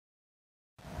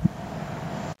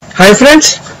Hi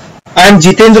friends, I am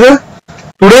Jitendra.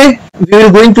 Today we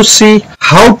will going to see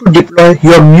how to deploy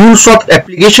your MuleSoft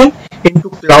application into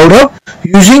CloudHub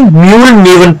using Mule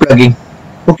Maven plugin.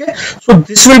 Okay, so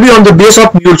this will be on the base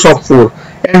of MuleSoft 4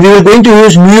 and we will going to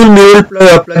use Mule Maven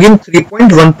plugin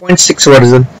 3.1.6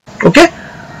 version. Okay,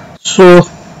 so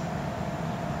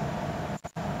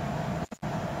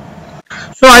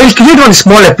I will create one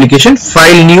small application,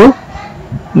 file new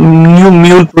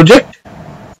Mule project.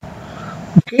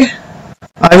 Okay,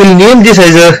 I will name this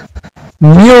as a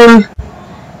Mule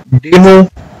demo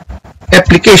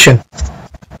application.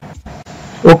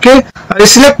 Okay, I will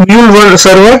select Mule World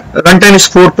server, runtime is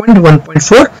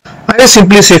 4.1.4. I will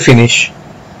simply say finish.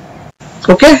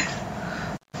 Okay,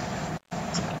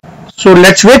 so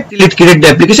let's wait till it create the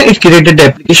application. It created the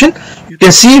application. You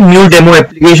can see Mule demo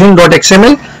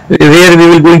application.xml where we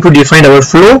will going to define our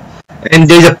flow, and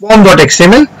there is a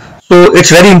pom.xml. So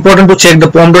it's very important to check the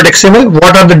pom.xml.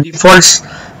 What are the defaults,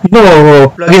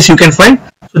 plugins you can find.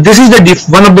 So this is the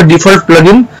one of the default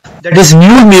plugin, that is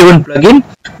Mule Maven plugin,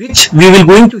 which we will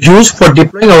going to use for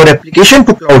deploying our application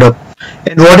to CloudHub.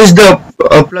 And what is the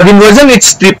plugin version?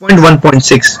 It's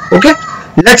 3.1.6. Okay,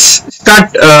 let's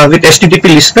start with HTTP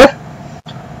listener.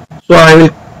 So I will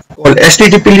call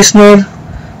HTTP listener,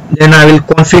 then I will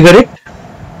configure it.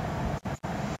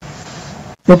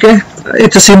 Okay,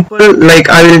 it's a simple, like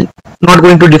I will not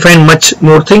going to define much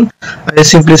more thing. I will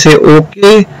simply say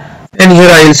okay, and here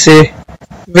I will say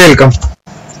welcome.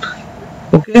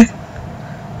 Okay,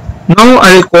 now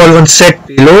I will call one set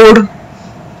payload,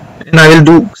 and I will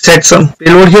do set some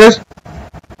payload here.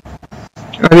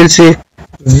 I will say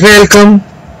welcome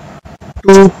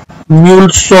to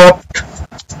MuleSoft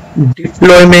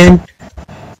deployment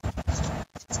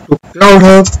to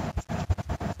CloudHub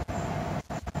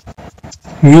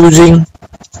using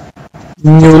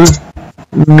Mule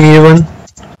Maven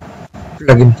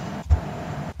plugin.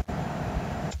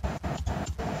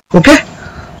 Okay,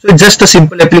 so it's just a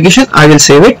simple application. I will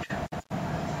save it.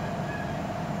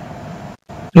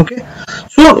 Okay,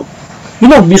 so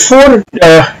before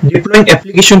deploying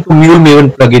application to Mule Maven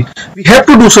plugin, we have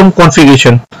to do some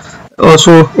configuration.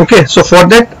 So for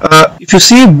that, if you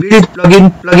see build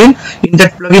plugin, in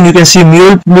that plugin you can see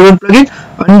Mule Maven plugin.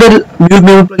 Under Mule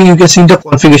Maven plugin you can see the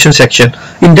configuration section.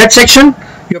 In that section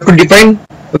you have to define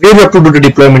where you have to do the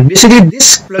deployment. Basically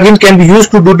this plugin can be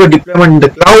used to do the deployment in the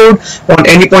cloud, on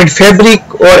Anypoint fabric,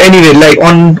 or anywhere, like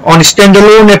on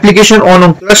standalone application,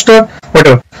 on cluster,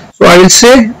 whatever. So I will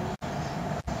say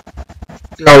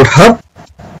CloudHub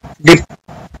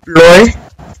deployment.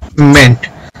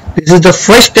 This is the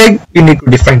first tag you need to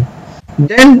define.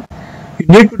 Then you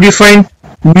need to define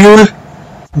Mule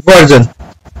version.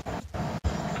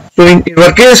 So in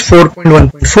our case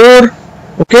 4.1.4.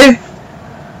 okay,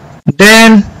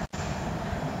 then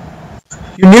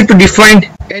you need to define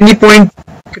Anypoint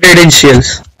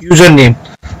credentials, username.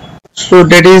 So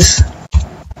that is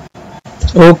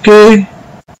okay.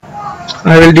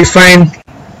 I will give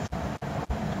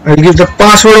the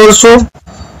password also.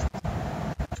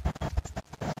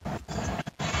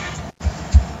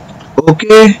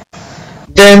 Okay,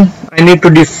 then I need to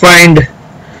define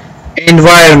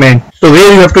environment. So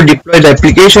where you have to deploy the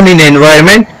application in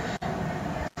environment.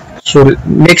 So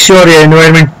make sure your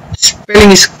environment spelling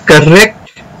is correct.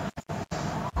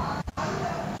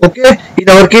 Okay, in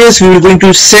our case we will going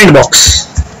to sandbox.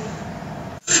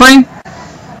 Fine.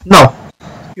 Now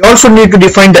you also need to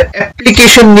define the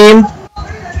application name.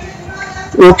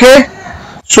 Okay,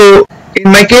 so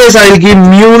in my case I will give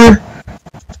Mule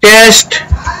test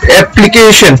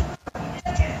application.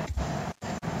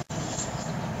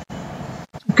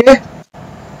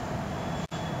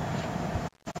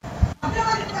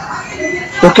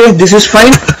 Okay, this is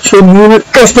fine. So Mule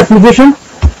test application.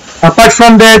 Apart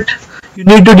from that, you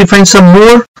need to define some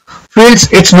more fields.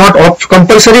 It's not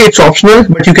compulsory, it's optional,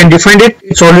 but you can define it.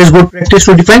 It's always good practice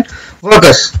to define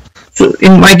workers. So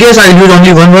in my case I will use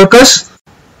only one workers.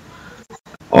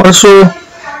 Also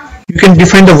you can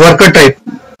define the worker type,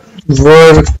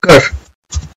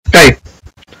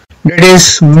 that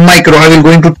is micro. I will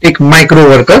going to take micro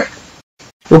worker.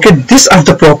 Okay, these are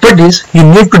the properties you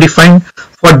need to define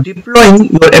for deploying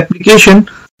your application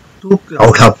to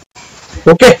CloudHub.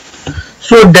 Okay,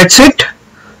 so that's it.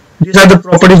 These are the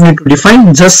properties you need to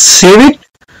define. Just save it.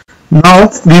 Now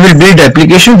we will build the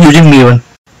application using Maven.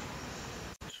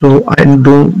 So I will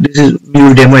do, this is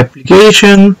Mule demo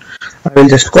application. I will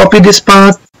just copy this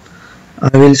path.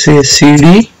 I will say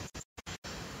cd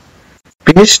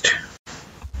paste.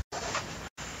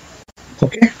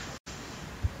 Okay,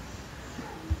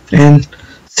 and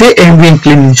say ambient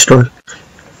clean install.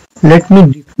 let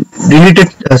me delete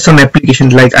it, some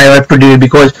applications like I have to delete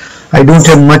because I don't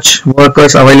have much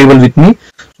workers available with me.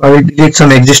 So I will delete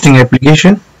some existing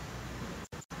application.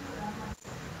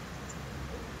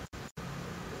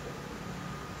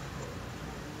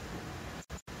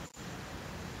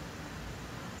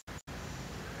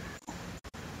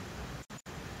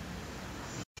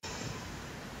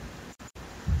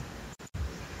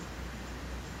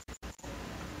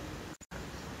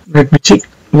 Let me check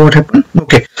what happened.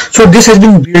 Okay, so this has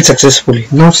been built successfully.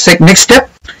 Now next step,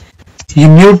 you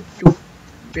need to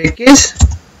package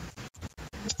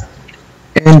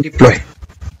and deploy,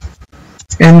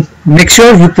 and make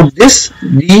sure you put this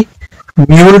the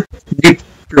mule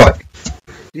deploy.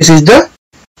 This is the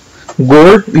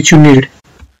goal which you need.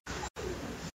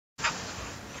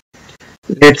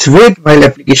 Let's wait while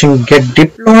application get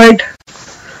deployed.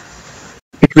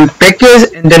 It will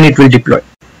package and then it will deploy.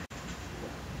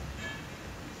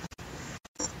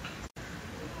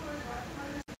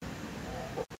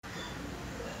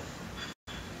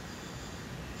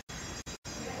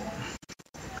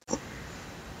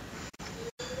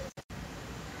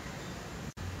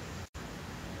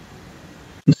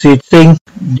 See, it's saying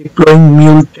deploying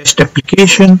mule test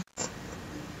application.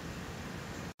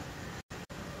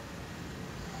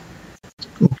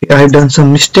 Okay, I have done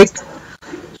some mistake.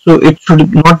 So it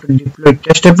should not deploy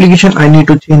test application. I need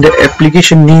to change the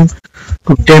application name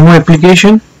to demo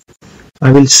application.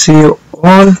 I will save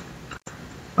all.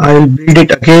 I will build it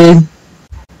again.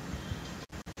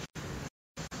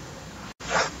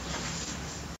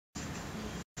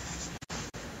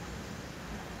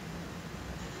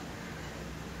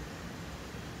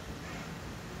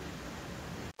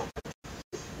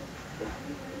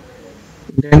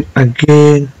 Then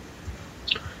again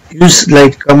use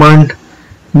like command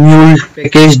mule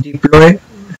package deploy.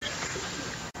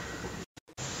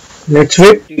 Let's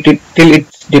wait till it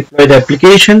deploy the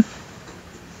application.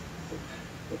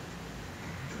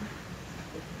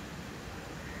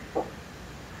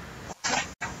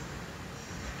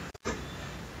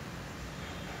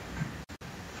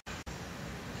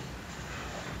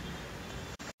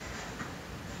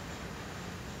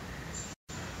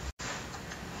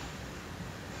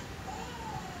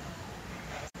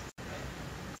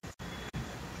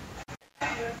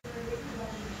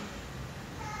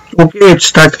 Okay, it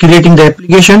start creating the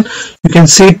application. You can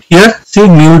see it here, see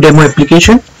new demo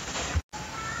application.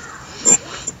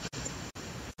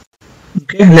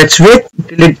 Okay, let's wait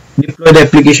till it deploy the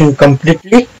application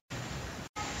completely.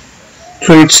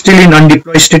 So it's still in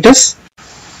undeployed status.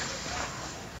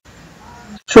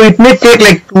 So it may take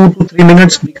like 2 to 3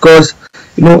 minutes because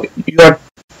you are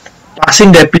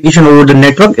passing the application over the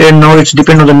network, and now it's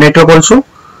depend on the network also.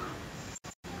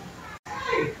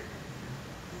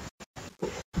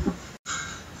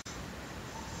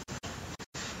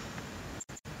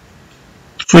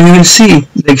 So you will see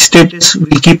the status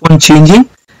will keep on changing.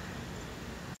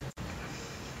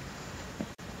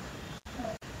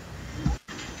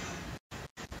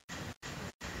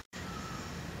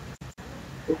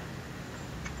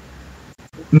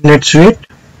 Let's wait.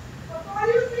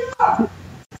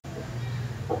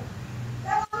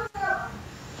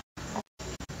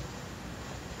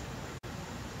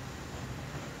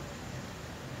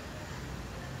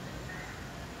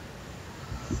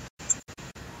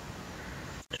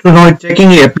 So now it's checking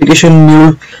the application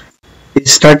mule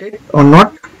is started or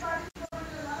not.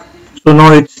 So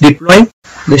now it's deploying.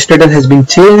 The status has been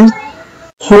changed.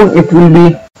 Soon it will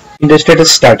be in the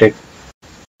status started.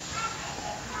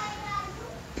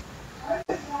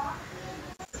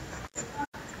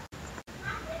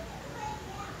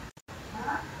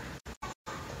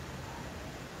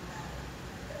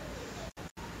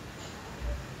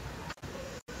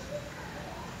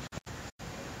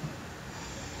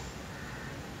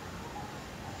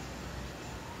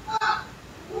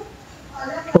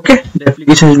 Okay, the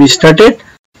application will be started.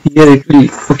 Here it will.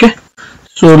 Okay,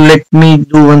 so let me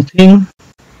do one thing.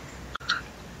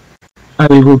 I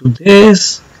will go to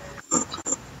this.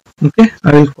 Okay,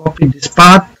 I will copy this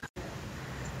path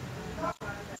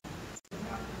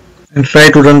and try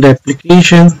to run the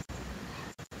application.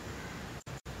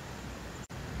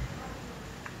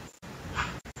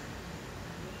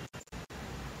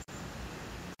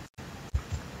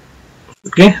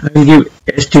 Okay, I will give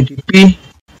HTTP.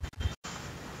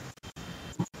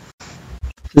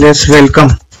 Let's welcome.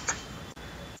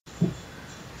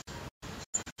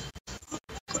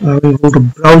 I will go to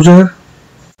browser.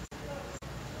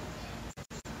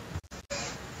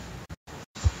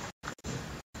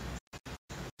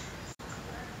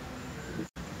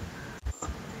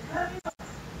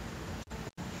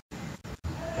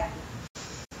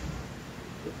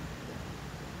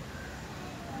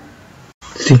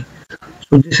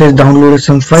 So this has downloaded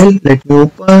some file. Let me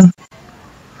open.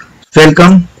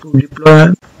 Welcome to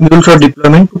deploy MuleSoft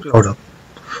deployment to CloudHub.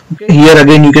 Okay, here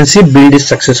again you can see build is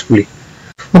successfully.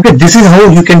 Okay, this is how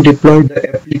you can deploy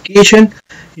the application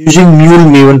using Mule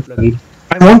Maven plugin.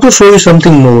 I want to show you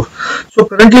something more. So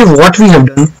currently what we have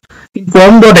done in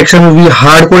pom.xml, we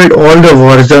hard-coded all the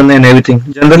version and everything.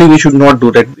 Generally we should not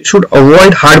do that. We should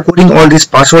avoid hard-coding all these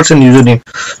passwords and username.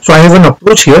 So I have an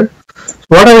approach here.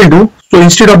 What I will do, so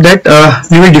instead of that,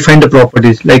 we will define the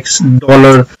properties like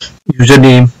dollar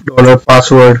username, dollar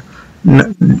password,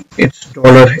 it's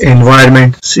dollar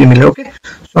environment, similar. Okay,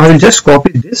 so I will just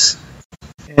copy this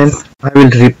and I will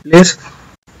replace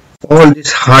all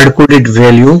this hard-coded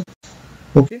value.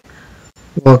 Okay,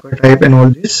 worker type and all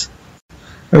this.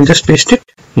 I will just paste it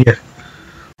here.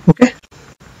 Okay,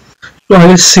 so I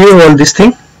will save all this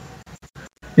thing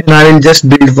and I will just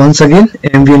build once again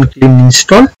ambient clean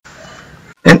install.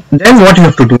 And then what you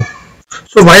have to do,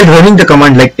 so while running the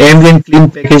command like ambient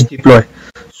clean package deploy,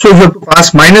 so you have to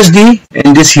pass -d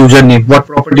and this username, what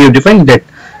property you define, that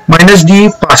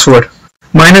 -d password,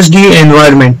 -d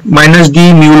environment,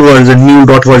 -d mule version,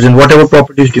 mule.version, whatever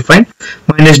property is defined,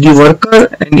 -d worker,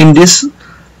 and in this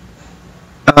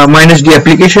 -d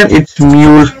application it's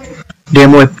mule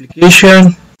demo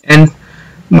application, and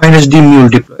 -d mule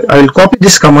deploy. I will copy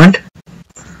this command,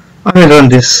 I will run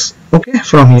this, okay,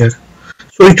 from here.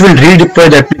 So it will redeploy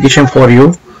the application for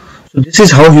you. So this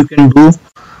is how you can do.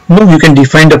 You can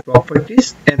define the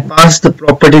properties and pass the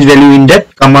properties value in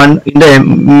that command, in the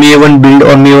Maven build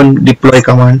or Maven deploy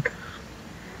command.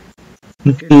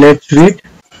 Okay, let's read.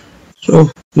 So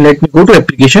let me go to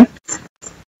application.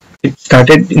 It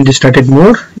started in the started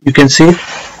mode. You can see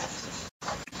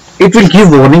it will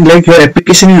give warning like your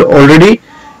application will already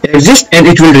exist and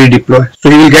it will redeploy. So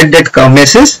you will get that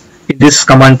message in this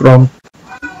command prompt.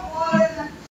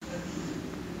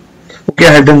 Okay,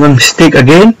 I have done one mistake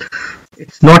again.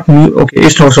 It's not Mule. Okay,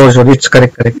 it's not, sorry, it's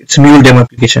correct. It's Mule demo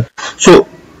application. So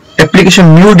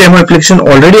application Mule demo application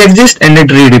already exists and it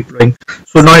redeploying.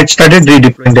 So now it started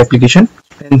redeploying the application,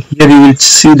 and here you will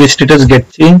see the status get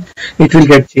changed. It will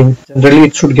get changed. Generally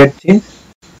it should get changed,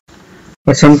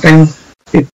 but sometimes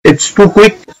it's too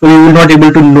quick, so you will not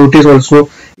able to notice also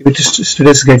if it is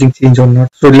status getting changed or not.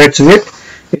 So let's wait.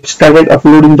 It started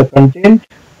uploading the content.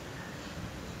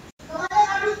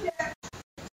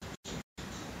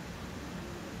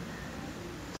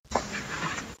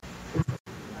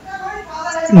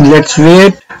 Let's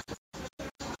wait.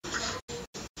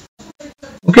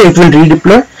 Okay, it will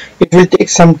redeploy. It will take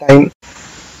some time.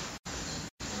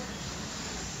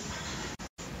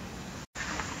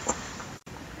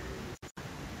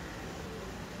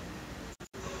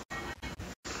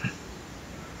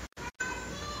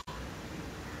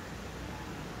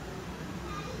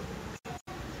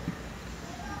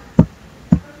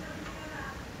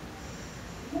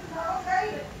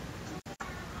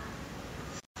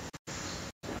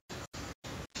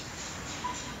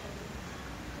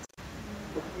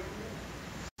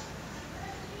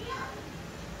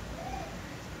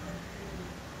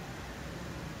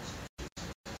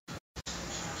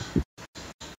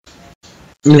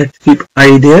 Let's keep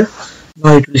eye there.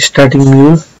 Now it will starting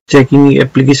Mule, checking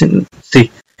application. See,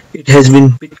 it has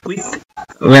been bit quick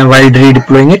while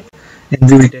redeploying it, and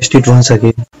we will test it once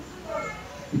again.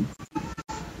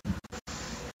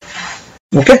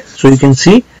 Okay, so you can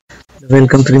see the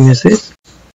welcome 3 message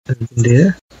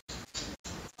there.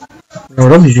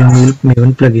 Using Mule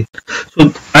Maven plugin.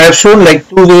 So I have shown like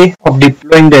 2 ways of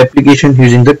deploying the application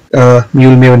using the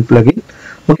Mule Maven plugin.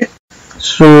 Okay,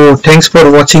 so thanks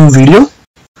for watching video.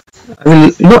 I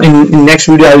will, in next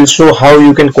video I will show how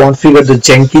you can configure the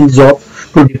Jenkins job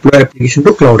to deploy application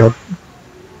to CloudHub.